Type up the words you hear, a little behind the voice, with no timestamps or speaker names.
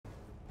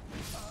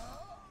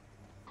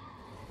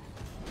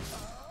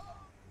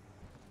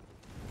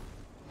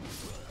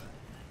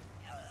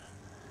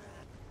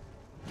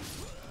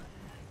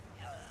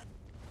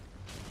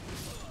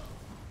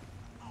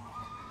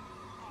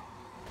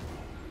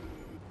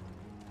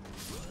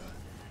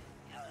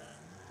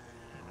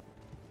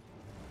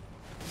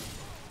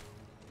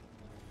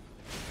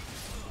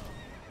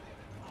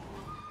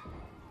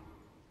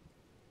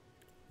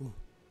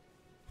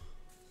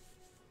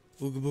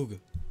Ooga booga.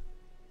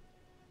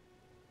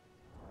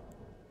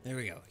 There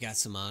we go. Got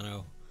some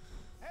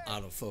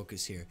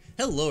autofocus here.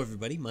 Hello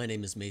everybody, my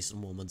name is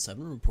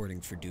Mason117, reporting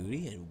for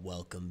duty, and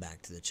welcome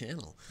back to the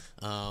channel.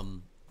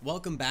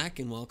 Welcome back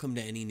and welcome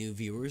to any new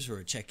viewers who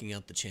are checking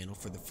out the channel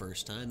for the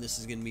first time. This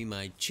is going to be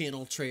my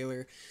channel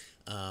trailer.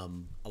 A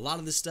lot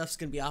of this stuff's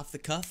going to be off the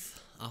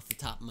cuff, off the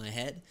top of my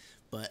head,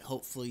 but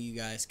hopefully you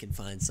guys can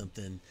find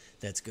something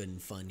that's good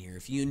and fun here.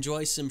 If you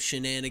enjoy some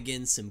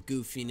shenanigans, some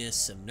goofiness,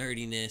 some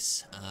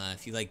nerdiness,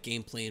 if you like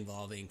gameplay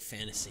involving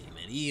fantasy,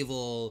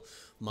 medieval,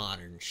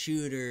 modern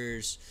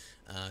shooters,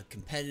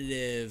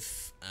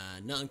 competitive,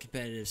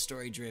 non-competitive,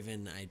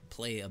 story-driven, I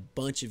play a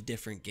bunch of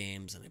different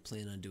games, and I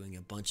plan on doing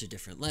a bunch of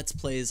different Let's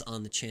Plays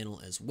on the channel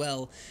as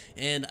well,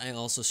 and I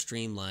also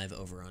stream live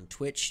over on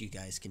Twitch. You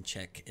guys can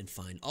check and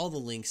find all the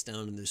links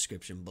down in the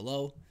description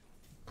below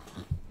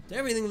to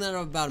everything that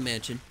I'm about to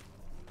mention.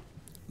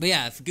 But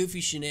yeah, if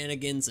goofy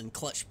shenanigans and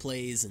clutch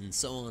plays and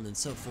so on and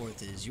so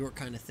forth is your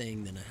kind of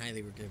thing, then I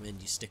highly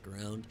recommend you stick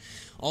around.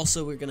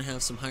 Also, we're going to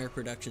have some higher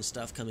production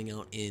stuff coming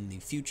out in the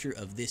future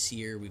of this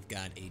year. We've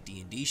got a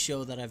D&D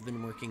show that I've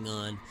been working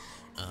on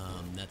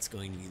that's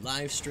going to be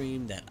live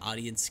streamed, that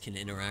audience can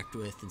interact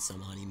with, and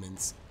some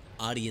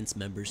audience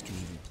members can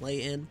even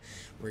play in.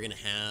 We're going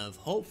to have,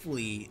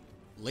 hopefully,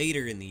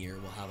 later in the year,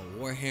 we'll have a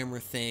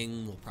Warhammer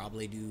thing. We'll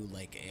probably do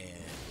like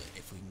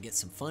if we can get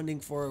some funding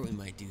for it, we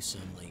might do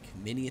some like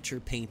miniature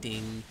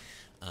painting.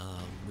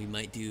 We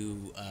might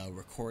do a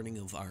recording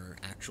of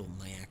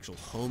my actual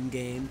home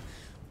game.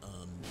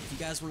 If you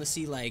guys want to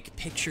see like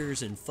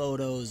pictures and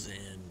photos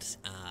and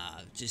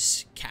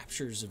just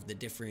captures of the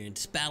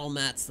different battle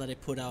mats that I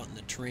put out in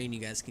the terrain, you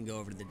guys can go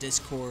over to the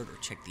Discord or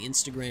check the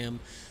Instagram.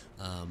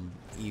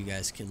 You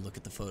guys can look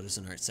at the photos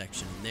and art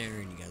section in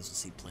there, and you guys will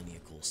see plenty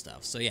of cool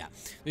stuff. So yeah,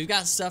 we've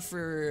got stuff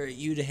for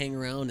you to hang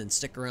around and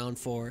stick around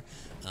for.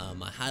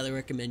 I highly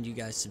recommend you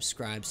guys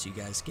subscribe so you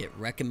guys get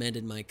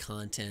recommended my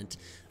content.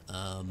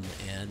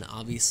 And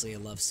obviously I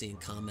love seeing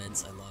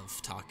comments, I love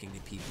talking to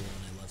people,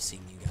 and I love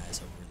seeing you guys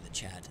over in the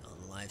chat on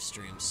the live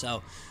stream.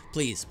 So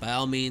please, by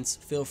all means,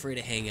 feel free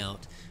to hang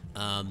out.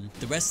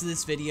 The rest of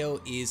this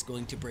video is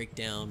going to break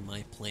down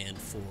my plan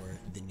for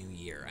the new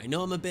year. I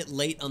know I'm a bit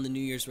late on the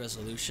New Year's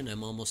resolution.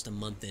 I'm almost a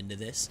month into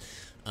this,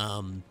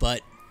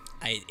 but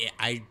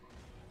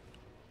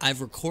I've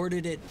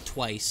recorded it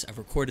twice. I've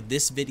recorded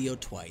this video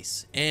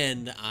twice,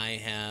 and I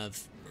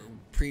have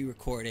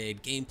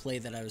pre-recorded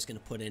gameplay that I was going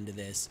to put into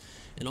this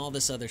and all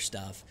this other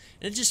stuff,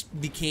 and it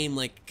just became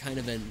like kind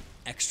of an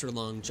extra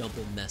long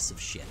jumbled mess of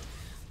shit.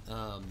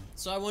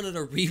 So I wanted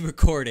to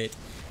re-record it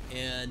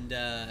and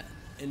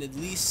at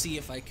least see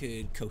if I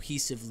could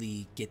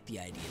cohesively get the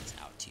ideas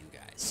out to you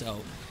guys.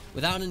 So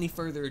without any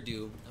further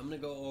ado, I'm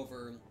going to go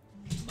over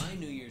my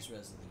New Year's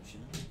resolution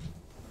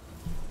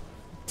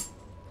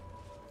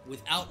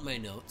without my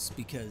notes,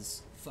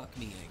 because fuck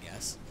me, I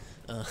guess.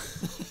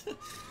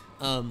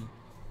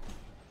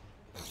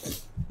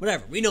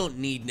 Whatever, we don't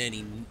need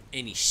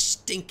any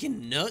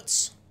stinking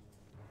nuts.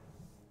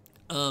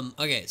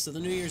 Okay, so the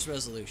New Year's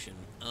resolution.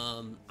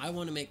 I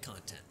want to make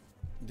content.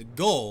 The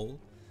goal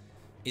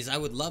is I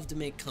would love to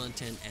make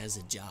content as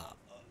a job.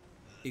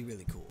 Be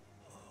really cool.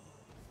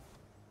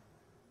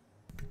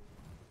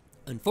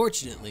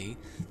 Unfortunately,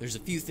 there's a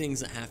few things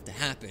that have to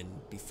happen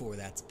before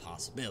that's a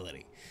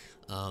possibility.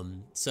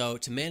 So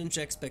to manage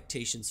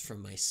expectations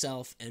from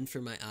myself and for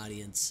my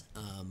audience,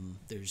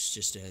 there's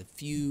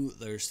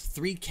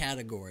 3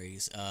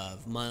 categories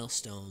of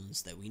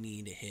milestones that we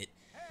need to hit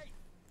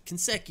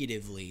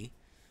consecutively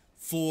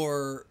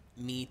for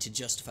me to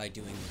justify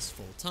doing this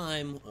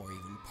full-time or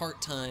even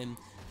part-time,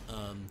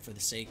 for the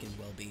sake and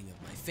well-being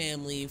of my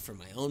family, for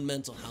my own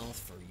mental health,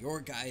 for your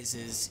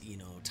guys's,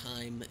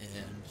 time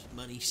and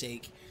money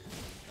sake.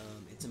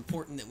 It's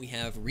important that we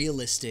have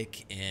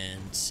realistic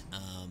and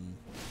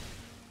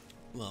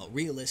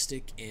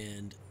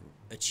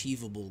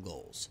achievable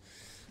goals.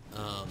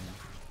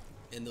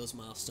 And those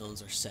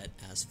milestones are set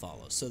as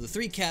follows. So the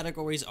 3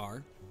 categories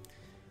are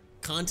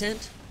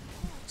content.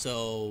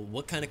 So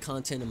what kind of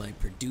content am I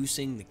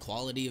producing, the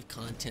quality of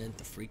content,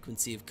 the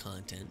frequency of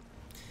content,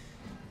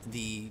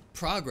 the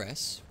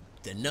progress,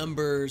 the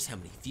numbers, how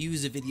many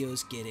views a video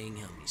is getting,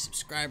 how many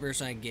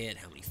subscribers I get,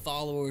 how many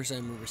followers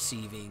I'm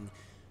receiving,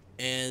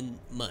 and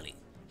money.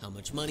 How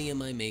much money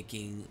am I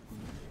making,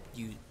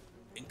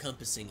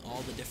 encompassing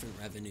all the different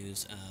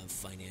revenues of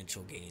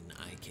financial gain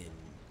I can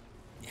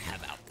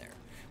have out there,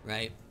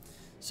 right?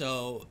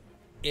 So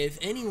if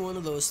any one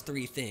of those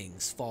 3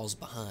 things falls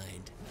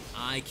behind,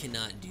 I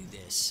cannot do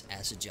this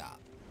as a job,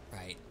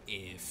 right?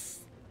 If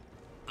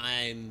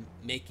I'm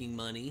making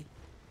money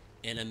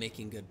and I'm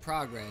making good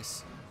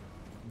progress,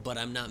 but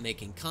I'm not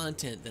making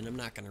content, then I'm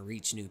not going to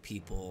reach new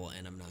people,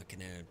 and I'm not going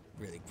to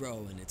really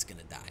grow, and it's going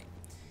to die.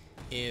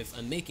 If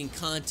I'm making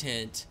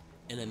content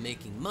and I'm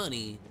making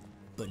money,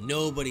 but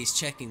nobody's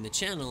checking the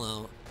channel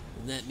out,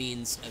 then that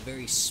means a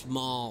very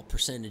small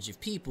percentage of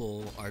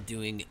people are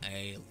doing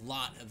a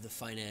lot of the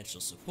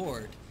financial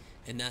support,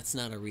 and that's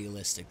not a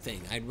realistic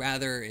thing. I'd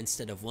rather,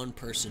 instead of one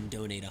person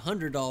donate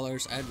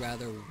 $100, I'd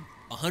rather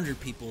 100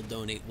 people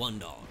donate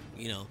 $1,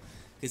 you know,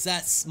 because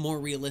that's more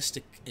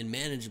realistic and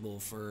manageable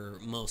for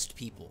most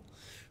people,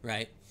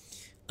 right?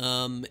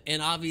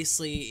 And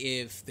obviously,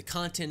 if the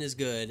content is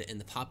good and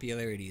the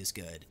popularity is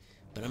good,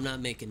 but I'm not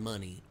making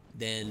money,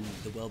 then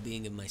the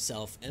well-being of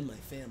myself and my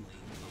family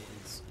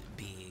is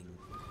being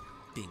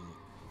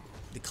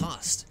the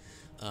cost.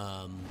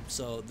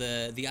 So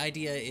the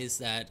idea is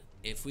that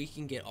if we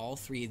can get all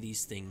three of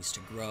these things to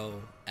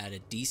grow at a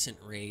decent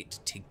rate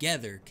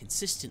together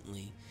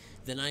consistently,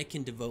 then I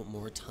can devote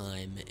more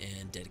time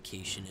and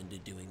dedication into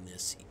doing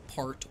this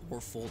part or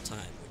full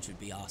time, which would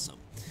be awesome.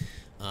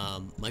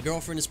 My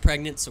girlfriend is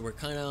pregnant, so we're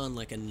kind of on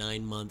like a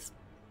 9-month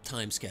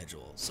time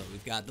schedule. So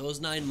we've got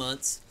those 9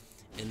 months,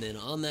 and then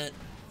on that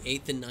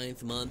 8th and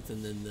 9th month,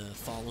 and then the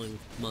following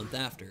month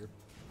after,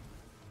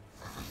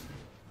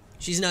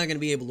 she's not going to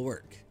be able to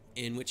work.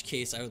 In which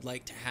case, I would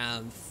like to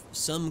have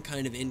some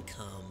kind of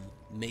income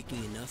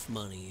making enough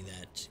money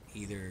that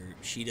either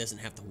she doesn't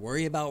have to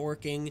worry about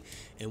working,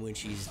 and when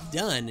she's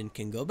done and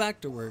can go back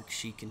to work,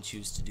 she can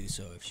choose to do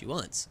so if she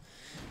wants.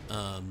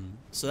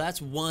 So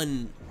that's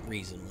one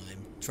reason why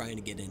I'm trying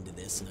to get into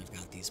this and I've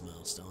got these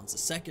milestones. The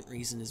second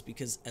reason is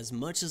because as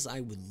much as I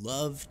would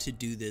love to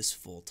do this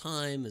full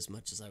time, as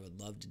much as I would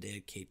love to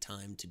dedicate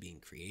time to being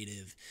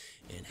creative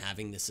and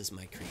having this as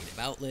my creative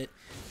outlet,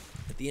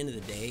 at the end of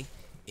the day,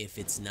 if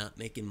it's not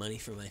making money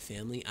for my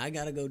family, I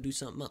gotta go do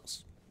something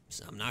else.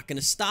 So I'm not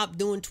gonna stop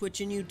doing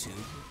Twitch and YouTube.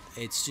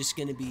 It's just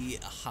gonna be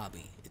a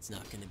hobby. It's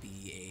not gonna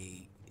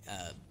be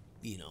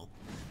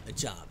a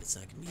job. It's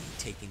not gonna be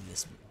taking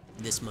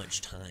this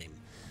much time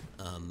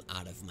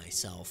out of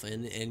myself.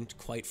 And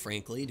quite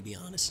frankly, to be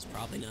honest, it's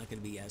probably not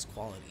gonna be as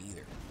quality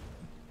either.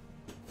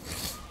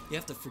 You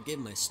have to forgive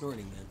my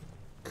snorting, man.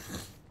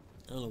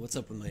 I don't know what's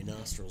up with my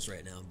nostrils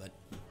right now, but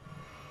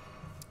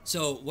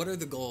so what are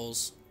the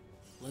goals?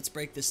 Let's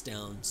break this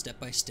down step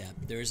by step.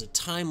 There's a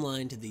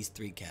timeline to these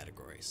three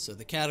categories. So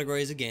the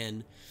categories,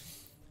 again,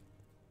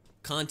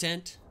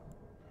 content,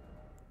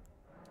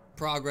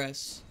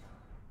 progress,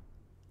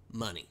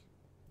 money,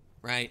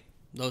 right?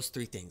 Those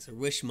three things. I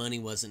wish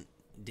money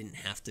didn't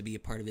have to be a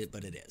part of it,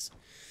 but it is.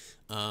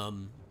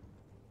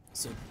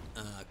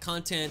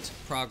 Content,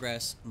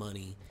 progress,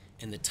 money,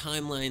 and the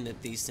timeline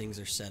that these things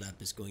are set up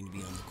is going to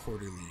be on the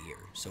quarterly year.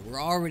 So we're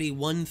already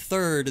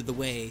 1/3 of the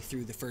way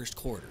through the first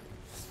quarter.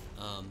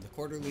 The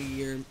quarterly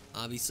year,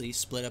 obviously,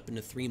 split up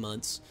into 3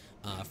 months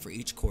for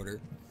each quarter.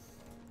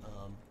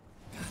 God,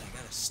 I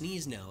gotta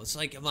sneeze now. It's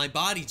like my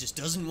body just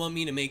doesn't want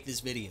me to make this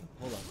video.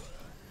 Hold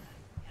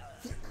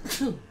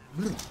on.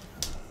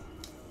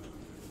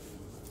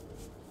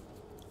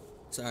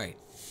 Sorry.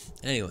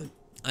 Anyway,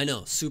 I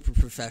know, super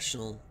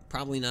professional.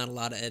 Probably not a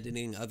lot of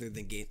editing other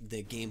than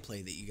the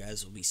gameplay that you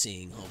guys will be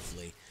seeing,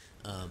 hopefully.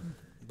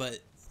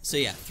 So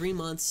yeah, 3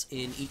 months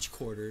in each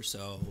quarter.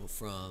 So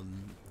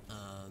from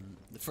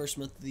the first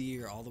month of the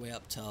year all the way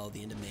up till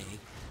the end of May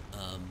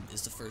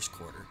is the first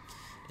quarter,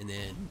 and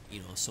then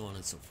so on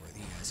and so forth.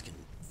 You guys can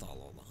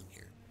follow along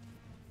here.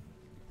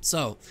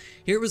 So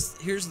here's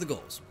the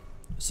goals.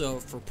 So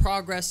for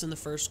progress in the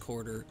first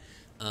quarter,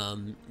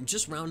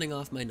 just rounding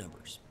off my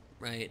numbers,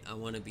 right? I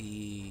want to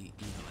be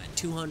at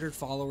 200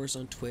 followers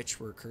on Twitch.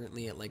 We're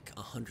currently at like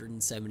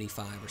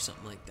 175 or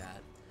something like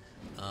that.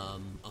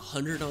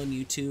 100 on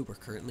YouTube. We're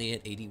currently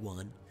at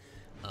 81.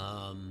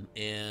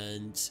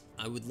 And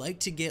I would like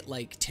to get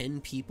like 10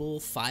 people,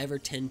 5 or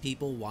 10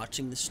 people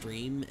watching the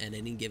stream at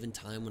any given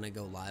time when I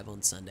go live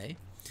on Sunday.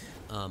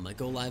 I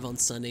go live on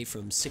Sunday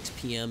from 6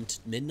 p.m. to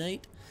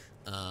midnight.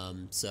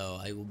 So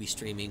I will be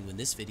streaming when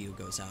this video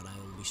goes out. I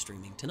will be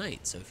streaming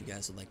tonight. So if you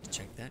guys would like to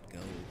check that, go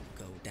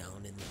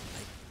down. And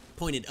I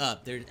pointed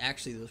up. There's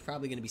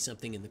probably going to be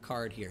something in the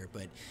card here,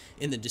 but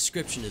in the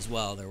description as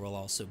well, there will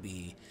also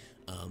be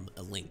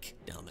a link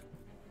down there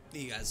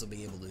you guys will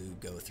be able to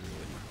go through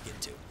and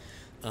get to.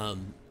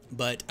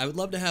 But I would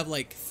love to have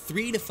like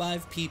 3 to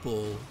 5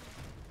 people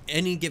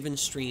any given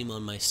stream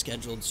on my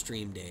scheduled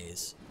stream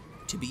days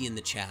to be in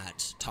the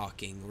chat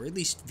talking, or at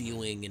least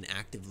viewing and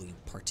actively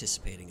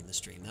participating in the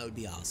stream. That would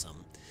be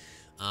awesome.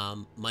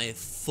 My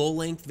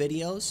full-length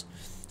videos,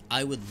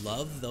 I would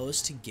love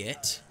those to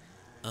get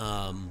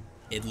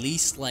at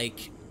least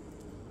like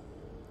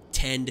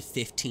 10 to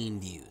 15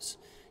 views,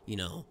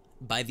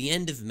 By the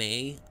end of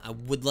May, I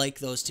would like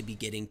those to be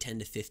getting 10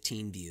 to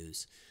 15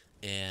 views,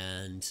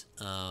 and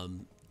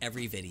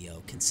every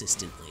video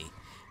consistently.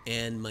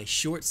 And my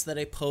shorts that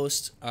I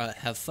post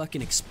have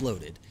fucking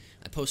exploded.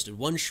 I posted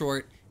one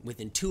short,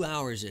 within 2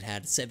 hours it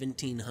had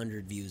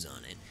 1,700 views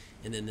on it.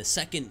 And then the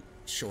second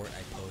short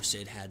I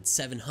posted had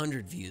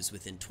 700 views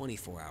within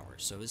 24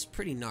 hours. So it was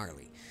pretty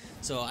gnarly.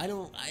 So I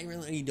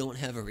really don't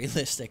have a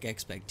realistic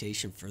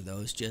expectation for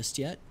those just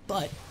yet,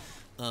 but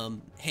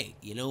hey,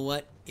 you know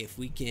what? If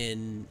we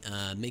can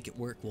make it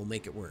work, we'll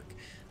make it work.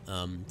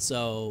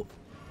 So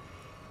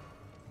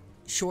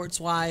shorts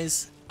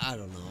wise, I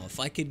don't know. If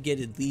I could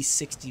get at least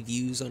 60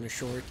 views on a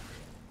short,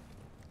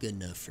 good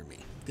enough for me.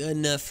 Good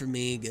enough for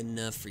me, good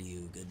enough for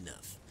you, good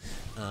enough.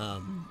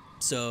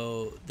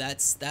 So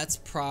that's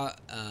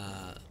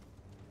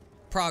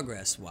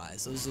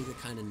progress-wise, those are the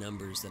kind of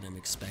numbers that I'm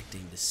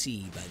expecting to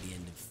see by the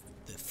end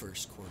of the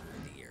first quarter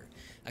of the year.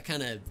 I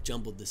kind of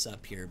jumbled this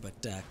up here,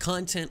 but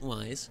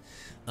content-wise,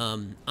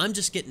 I'm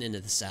just getting into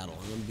the saddle.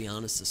 I'm going to be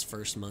honest, this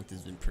first month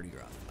has been pretty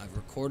rough. I've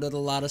recorded a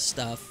lot of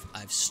stuff.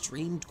 I've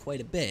streamed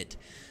quite a bit,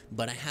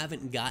 but I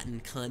haven't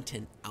gotten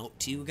content out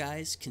to you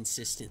guys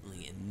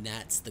consistently, and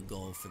that's the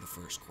goal for the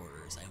first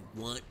quarter, is I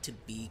want to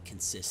be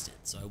consistent.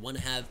 So I want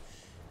to have,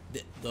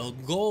 the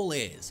goal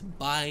is,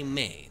 by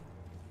May,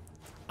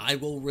 I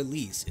will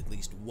release at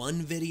least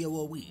one video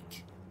a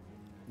week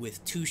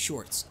with 2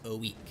 shorts a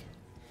week.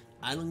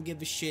 I don't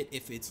give a shit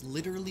if it's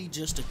literally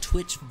just a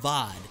Twitch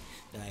VOD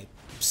that I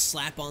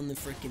slap on the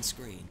freaking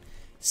screen.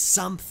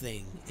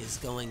 Something is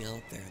going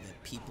out there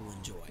that people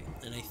enjoy.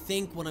 And I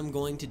think what I'm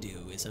going to do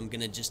is I'm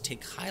going to just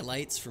take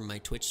highlights from my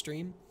Twitch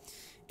stream,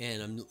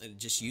 and I'm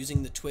just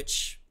using the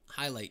Twitch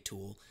highlight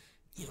tool,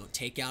 you know,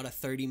 take out a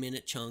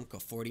 30-minute chunk, a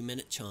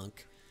 40-minute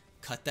chunk,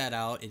 cut that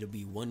out. It'll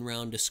be 1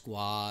 round of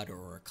squad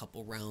or a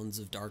couple rounds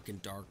of dark and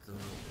darker,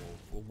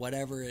 or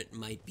whatever it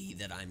might be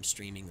that I'm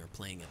streaming or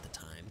playing at the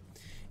time,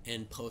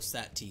 and post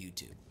that to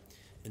YouTube.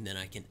 And then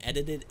I can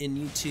edit it in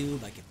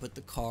YouTube. I can put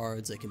the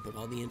cards, I can put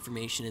all the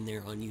information in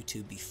there on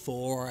YouTube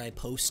before I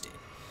post it.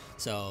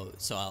 So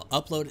I'll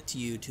upload it to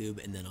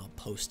YouTube, and then I'll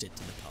post it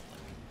to the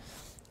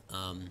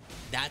public.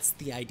 That's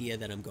the idea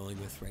that I'm going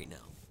with right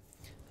now.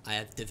 I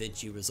have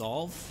DaVinci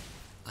Resolve,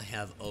 I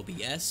have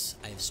OBS,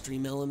 I have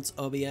Stream Elements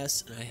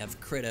OBS, and I have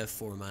Krita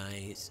for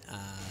my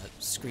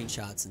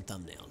screenshots and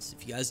thumbnails.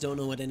 If you guys don't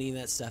know what any of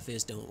that stuff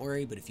is, don't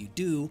worry, but if you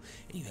do,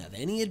 and you have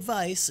any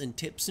advice and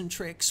tips and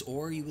tricks,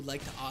 or you would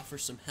like to offer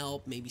some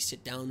help, maybe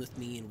sit down with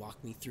me and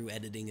walk me through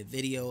editing a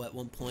video at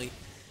one point,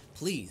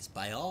 please,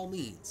 by all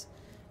means,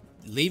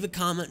 leave a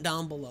comment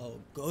down below,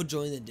 go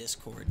join the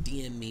Discord,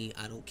 DM me,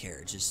 I don't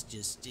care, just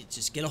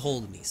get a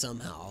hold of me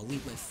somehow. I'll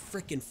leave my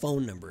freaking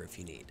phone number if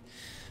you need.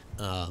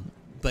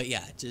 But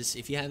yeah, just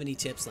if you have any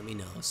tips, let me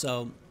know.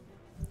 So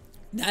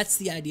that's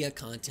the idea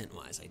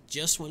content-wise. I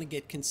just want to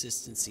get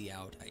consistency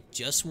out. I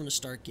just want to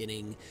start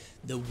getting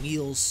the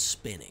wheels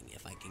spinning.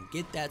 If I can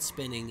get that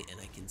spinning and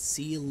I can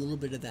see a little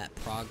bit of that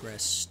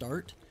progress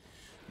start,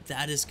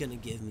 that is going to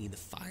give me the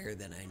fire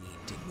that I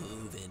need to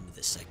move into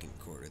the second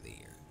quarter of the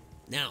year.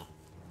 Now,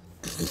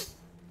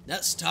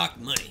 let's talk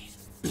money.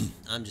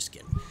 I'm just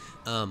kidding.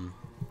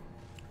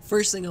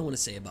 First thing I want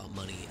to say about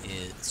money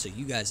is, so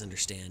you guys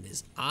understand,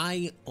 is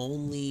I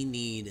only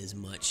need as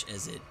much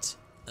as it,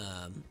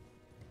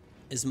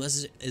 as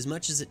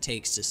much as it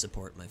takes to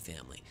support my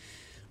family.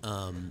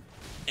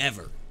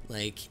 Ever.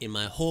 Like, in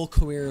my whole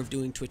career of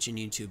doing Twitch and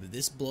YouTube, if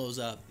this blows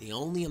up, the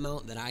only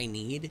amount that I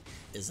need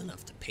is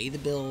enough to pay the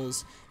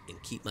bills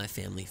and keep my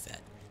family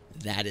fed.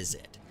 That is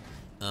it.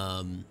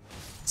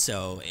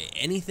 So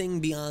anything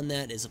beyond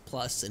that is a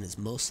plus, and is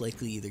most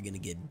likely either going to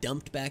get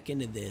dumped back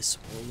into this,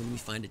 or when we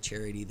find a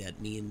charity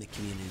that me and the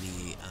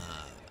community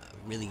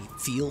really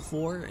feel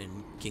for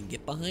and can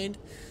get behind,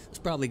 it's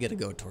probably going to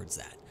go towards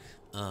that.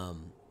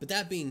 But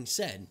that being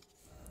said,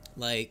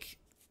 like,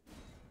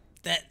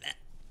 that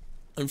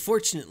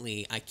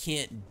unfortunately, I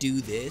can't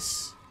do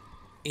this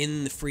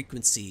in the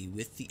frequency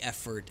with the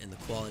effort and the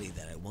quality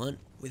that I want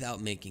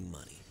without making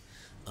money.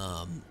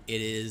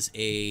 It is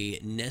a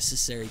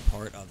necessary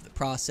part of the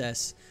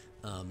process.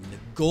 The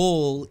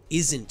goal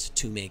isn't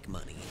to make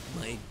money.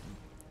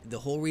 The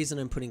whole reason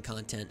I'm putting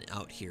content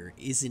out here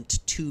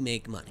isn't to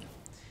make money.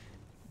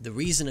 The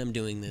reason I'm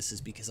doing this is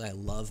because I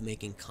love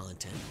making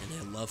content,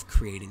 and I love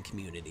creating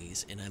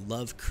communities, and I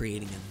love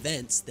creating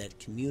events that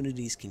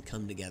communities can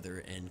come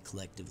together and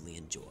collectively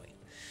enjoy.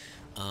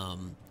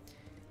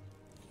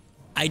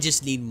 I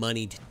just need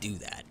money to do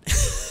that.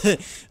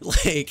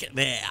 Like,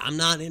 I'm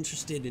not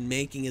interested in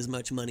making as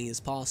much money as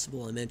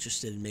possible. I'm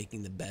interested in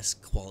making the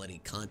best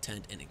quality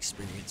content and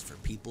experience for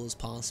people as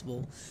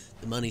possible.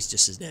 The money's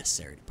just as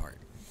necessary part.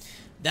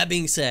 That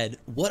being said,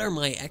 what are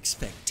my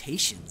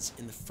expectations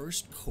in the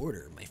first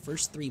quarter? My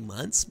first 3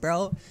 months,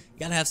 bro? You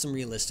gotta have some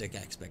realistic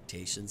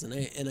expectations, and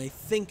I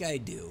think I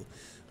do.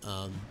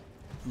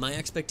 My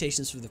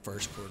expectations for the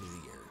first quarter of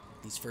the year,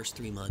 these first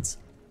 3 months,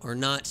 are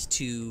not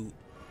to...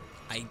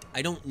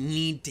 I don't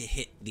need to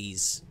hit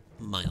these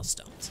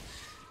milestones.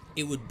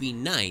 It would be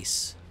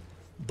nice,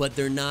 but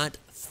they're not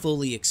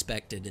fully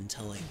expected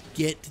until I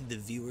get the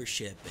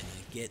viewership and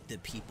I get the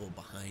people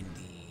behind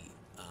the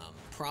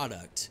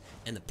product,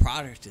 and the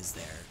product is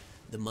there,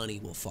 the money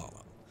will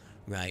follow,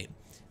 right?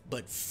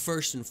 But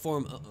first and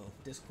foremost,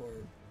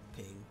 Discord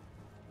ping.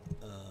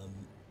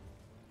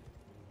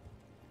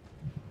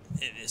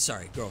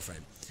 Sorry,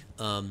 girlfriend.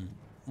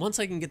 Once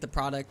I can get the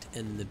product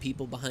and the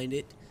people behind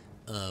it,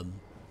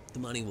 the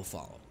money will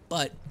follow.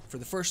 But for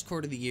the first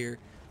quarter of the year,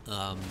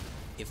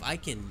 if I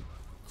can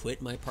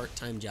quit my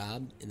part-time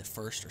job in the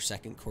first or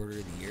second quarter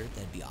of the year,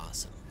 that'd be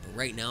awesome. But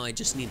right now, I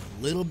just need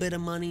a little bit of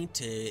money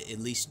to at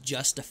least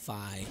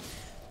justify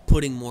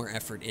putting more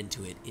effort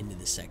into it into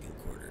the second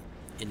quarter,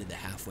 into the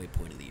halfway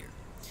point of the year.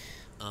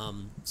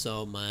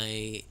 So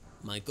my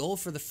goal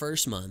for the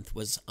first month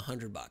was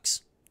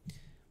 $100.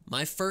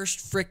 my first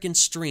frickin'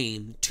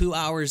 stream 2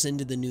 hours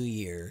into the new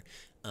year.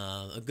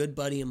 A good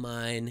buddy of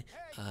mine,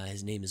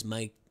 his name is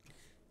Mike.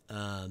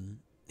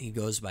 He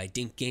goes by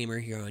Dink Gamer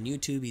here on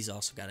YouTube. He's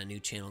also got a new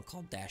channel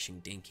called Dashing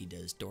Dink. He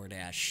does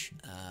DoorDash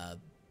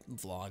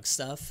vlog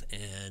stuff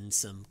and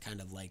some kind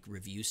of like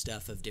review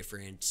stuff of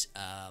different,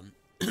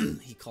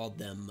 he called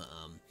them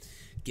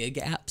gig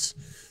apps.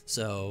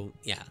 So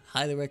yeah,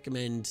 highly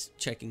recommend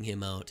checking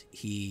him out.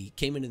 He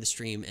came into the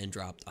stream and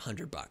dropped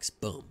 $100.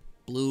 Boom.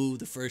 Blew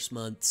the first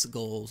month's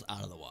goals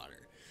out of the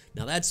water.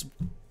 Now that's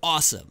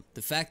awesome.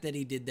 The fact that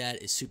he did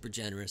that is super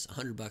generous.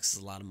 $100 is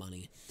a lot of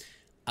money.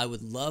 I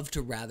would love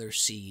to rather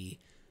see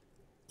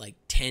like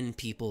 10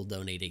 people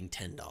donating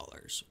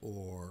 $10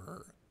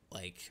 or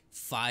like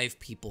 5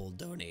 people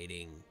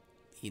donating,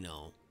 you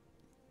know,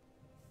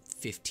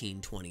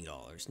 $15,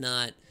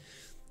 $20.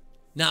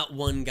 Not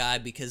one guy,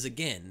 because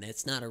again,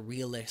 that's not a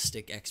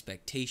realistic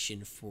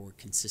expectation for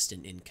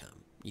consistent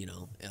income. You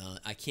know,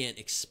 I can't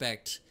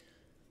expect,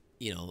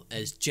 you know,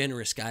 as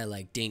generous guy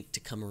like Dink to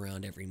come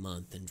around every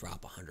month and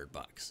drop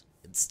 $100.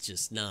 It's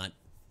just not,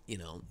 you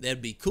know,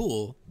 that'd be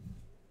cool.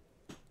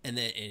 And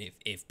then, and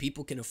if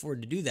people can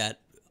afford to do that,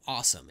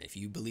 awesome. If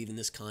you believe in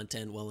this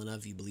content well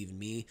enough, you believe in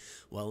me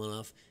well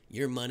enough,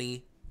 your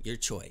money, your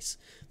choice.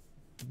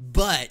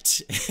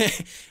 But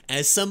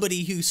as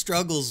somebody who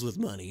struggles with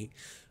money,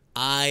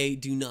 I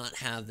do not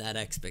have that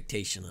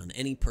expectation on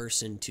any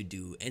person to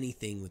do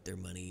anything with their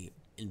money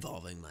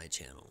involving my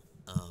channel.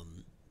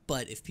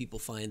 But if people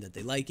find that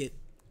they like it,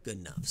 good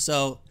enough.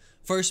 So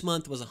first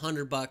month was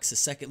 $100. The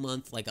second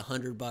month, like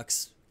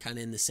 $100, kind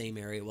of in the same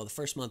area. Well, the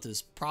first month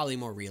is probably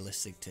more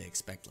realistic to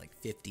expect like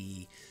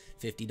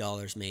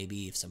 $50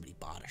 maybe if somebody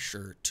bought a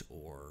shirt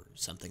or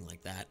something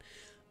like that.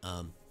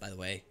 By the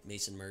way,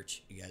 Mason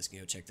merch, you guys can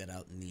go check that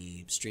out in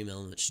the Stream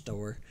Element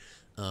store.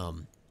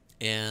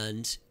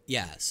 And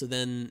yeah, so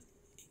then,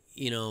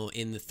 you know,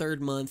 in the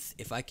third month,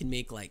 if I can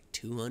make like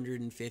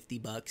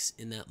 $250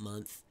 in that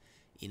month,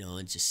 you know,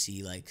 and just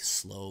see like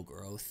slow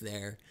growth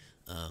there.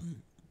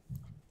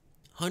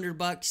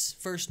 $100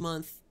 first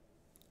month,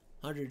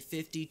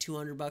 $150,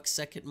 $200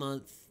 second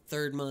month,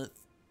 third month,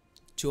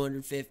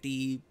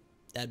 $250.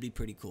 That'd be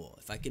pretty cool.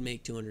 If I can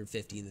make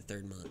 $250 in the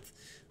third month,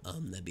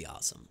 that'd be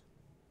awesome.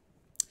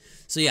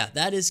 So yeah,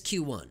 that is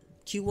Q1.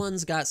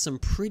 Q1's got some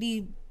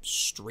pretty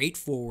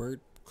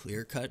straightforward,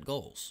 clear-cut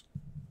goals.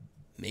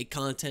 Make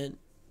content,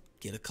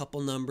 get a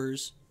couple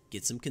numbers,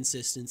 get some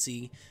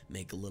consistency,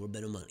 make a little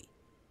bit of money.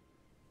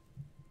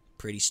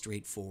 Pretty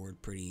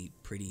straightforward, pretty,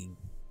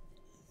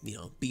 you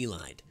know,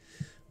 beeline.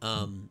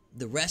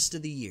 The rest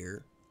of the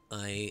year,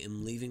 I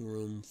am leaving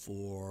room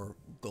for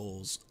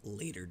goals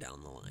later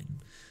down the line.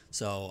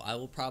 So I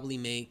will probably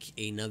make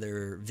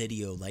another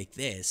video like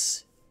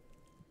this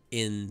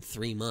in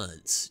 3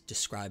 months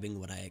describing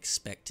what I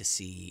expect to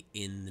see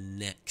in the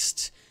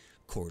next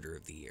quarter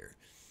of the year.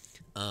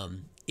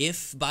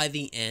 If by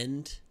the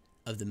end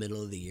of the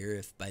middle of the year,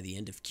 if by the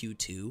end of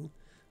Q2,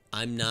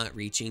 I'm not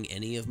reaching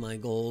any of my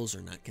goals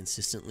or not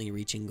consistently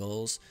reaching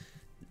goals,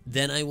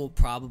 then I will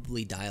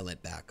probably dial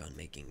it back on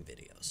making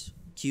videos.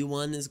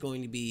 Q1 is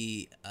going to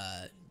be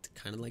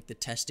kind of like the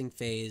testing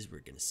phase. We're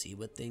going to see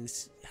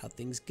how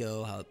things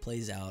go, how it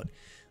plays out.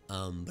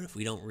 But if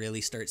we don't really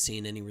start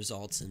seeing any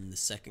results in the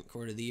second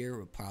quarter of the year,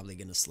 we're probably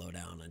going to slow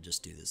down and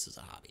just do this as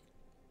a hobby.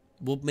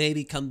 We'll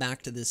maybe come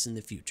back to this in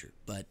the future,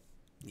 but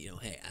you know,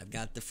 hey, I've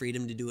got the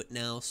freedom to do it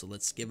now, so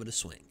let's give it a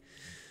swing.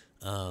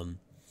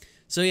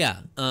 So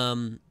yeah,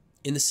 in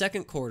the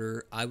second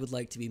quarter, I would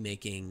like to be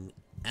making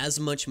as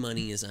much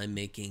money as I'm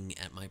making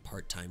at my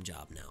part-time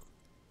job now.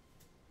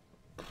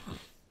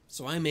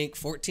 So I make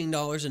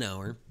 $14 an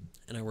hour,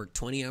 and I work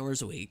 20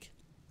 hours a week.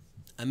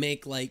 I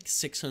make like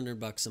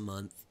 $600 a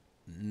month,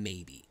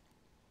 maybe.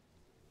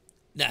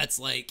 That's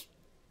like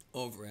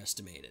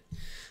overestimated.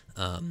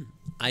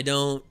 I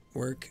don't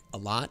work a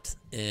lot,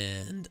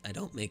 and I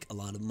don't make a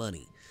lot of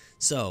money.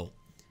 So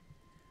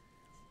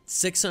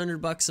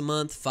 $600 a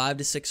month, $500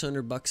 to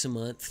 $600 a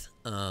month.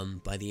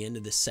 By the end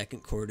of the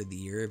second quarter of the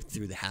year,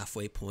 through the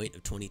halfway point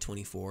of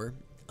 2024,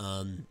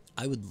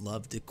 I would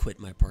love to quit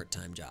my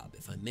part-time job.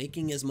 If I'm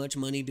making as much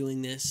money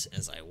doing this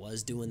as I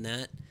was doing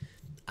that,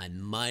 I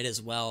might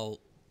as well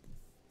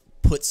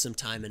put some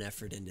time and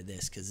effort into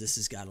this, because this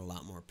has got a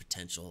lot more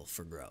potential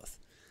for growth.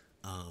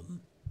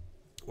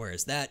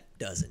 Whereas that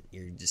doesn't.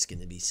 You're just going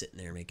to be sitting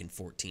there making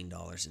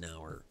 $14 an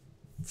hour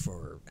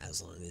for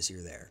as long as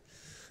you're there.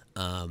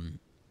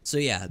 So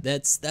yeah,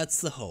 that's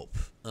the hope.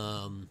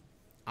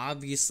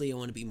 Obviously, I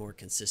want to be more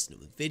consistent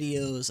with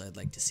videos. I'd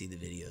like to see the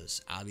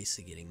videos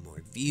obviously getting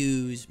more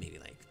views. Maybe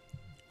like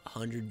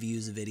 100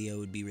 views a video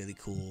would be really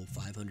cool.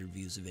 500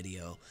 views a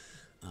video.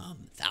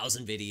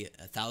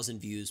 1,000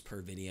 views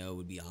per video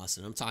would be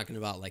awesome. I'm talking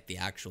about like the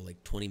actual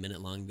like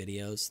 20-minute long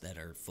videos that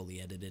are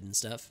fully edited and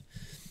stuff.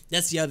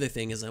 That's the other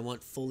thing, is I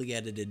want fully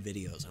edited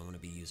videos. I want to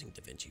be using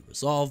DaVinci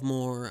Resolve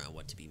more. I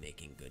want to be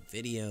making good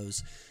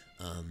videos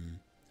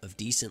of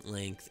decent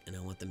length, and I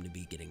want them to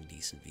be getting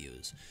decent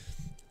views.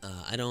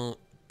 I don't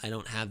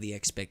have the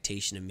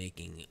expectation of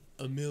making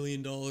 $1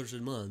 million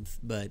a month,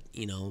 but,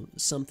 you know,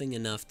 something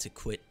enough to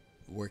quit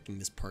working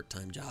this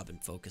part-time job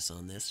and focus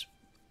on this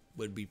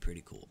would be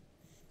pretty cool.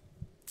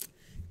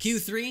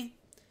 Q3,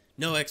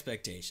 no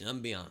expectation. I'm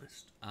gonna be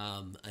honest.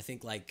 I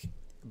think like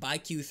by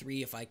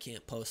Q3, if I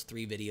can't post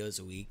 3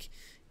 videos a week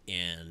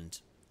and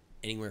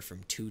anywhere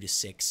from 2 to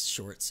 6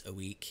 shorts a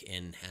week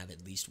and have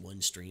at least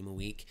 1 stream a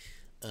week,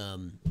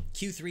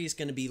 Q3 is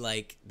going to be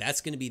like, that's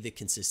going to be the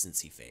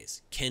consistency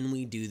phase. Can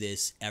we do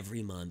this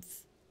every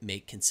month,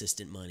 make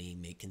consistent money,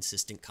 make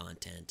consistent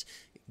content,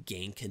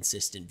 gain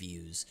consistent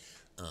views?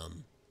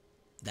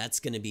 That's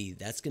going to be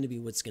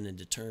what's going to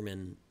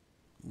determine,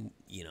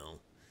 you know,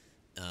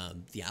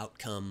 the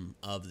outcome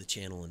of the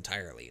channel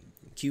entirely.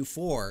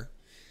 Q4,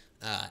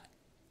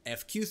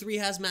 if Q3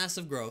 has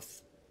massive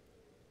growth,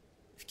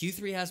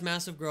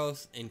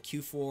 and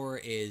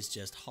Q4 is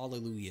just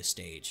hallelujah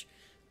stage,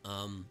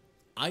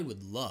 I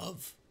would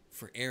love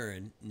for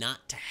Erin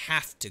not to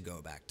have to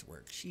go back to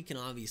work. She can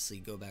obviously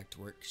go back to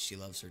work because she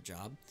loves her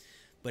job,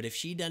 but if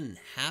she doesn't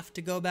have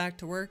to go back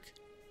to work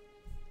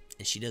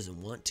and she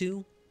doesn't want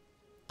to,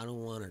 I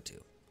don't want her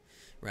to,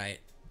 right?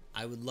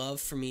 I would love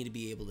for me to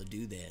be able to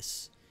do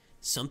this,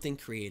 something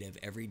creative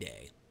every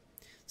day,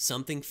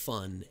 something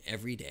fun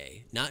every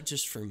day, not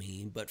just for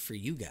me, but for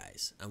you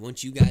guys. I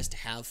want you guys to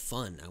have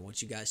fun. I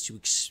want you guys to,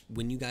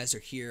 when you guys are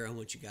here, I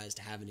want you guys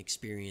to have an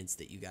experience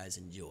that you guys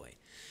enjoy,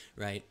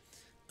 right?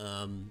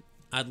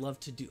 I'd love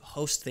to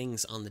host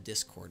things on the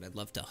Discord. I'd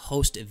love to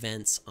host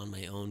events on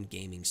my own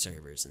gaming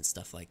servers and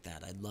stuff like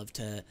that. I'd love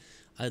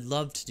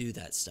to do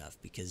that stuff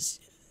because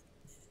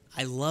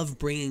I love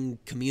bringing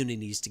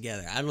communities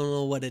together. I don't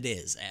know what it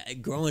is.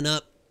 Growing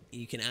up,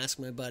 you can ask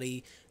my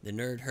buddy, the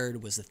Nerd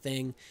Herd was a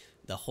thing.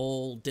 The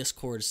whole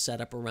Discord is set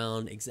up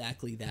around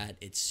exactly that.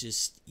 It's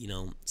just, you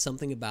know,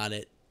 something about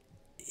it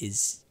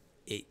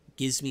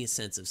gives me a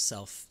sense of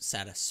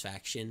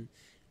self-satisfaction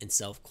and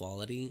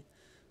self-quality,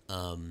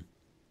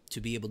 to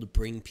be able to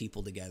bring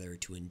people together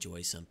to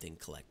enjoy something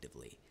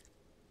collectively.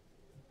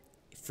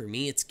 For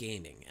me, it's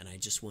gaming, and I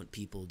just want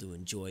people to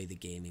enjoy the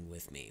gaming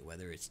with me,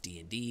 whether it's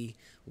D&D,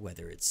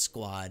 whether it's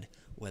Squad,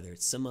 whether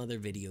it's some other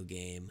video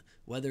game,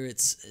 whether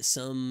it's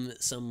some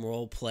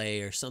role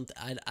play or something.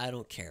 I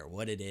don't care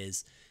what it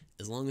is.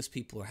 As long as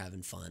people are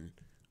having fun,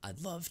 I'd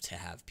love to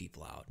have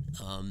people out.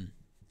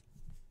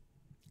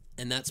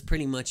 And that's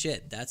pretty much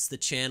it. That's the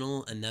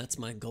channel, and that's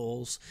my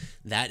goals.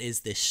 That is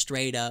the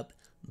straight up,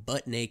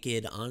 butt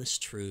naked,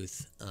 honest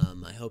truth.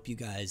 I hope you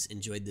guys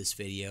enjoyed this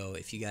video.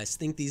 If you guys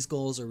think these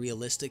goals are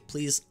realistic,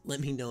 please let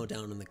me know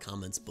down in the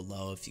comments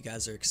below. If you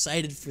guys are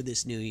excited for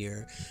this new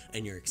year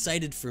and you're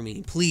excited for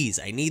me, please,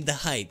 I need the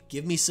hype.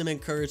 Give me some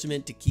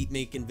encouragement to keep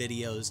making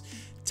videos.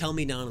 Tell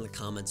me down in the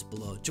comments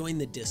below. Join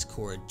the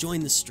Discord, join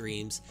the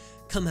streams,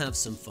 come have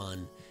some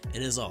fun.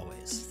 And as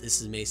always,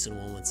 this is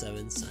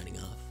Mason117 signing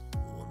off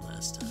one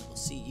last time. We'll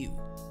see you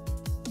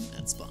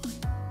at Spawn.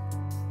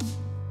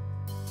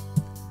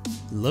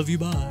 Love you,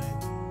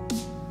 bye.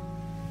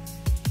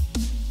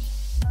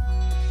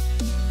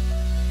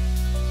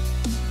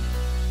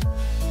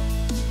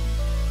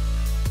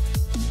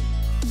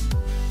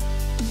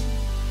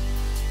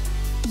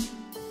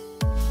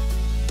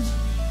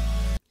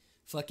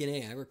 Fucking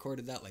A, I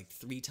recorded that like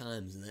 3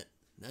 times and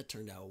that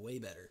turned out way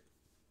better.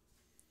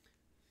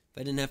 If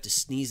I didn't have to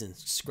sneeze and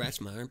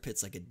scratch my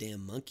armpits like a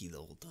damn monkey the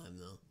whole time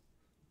though.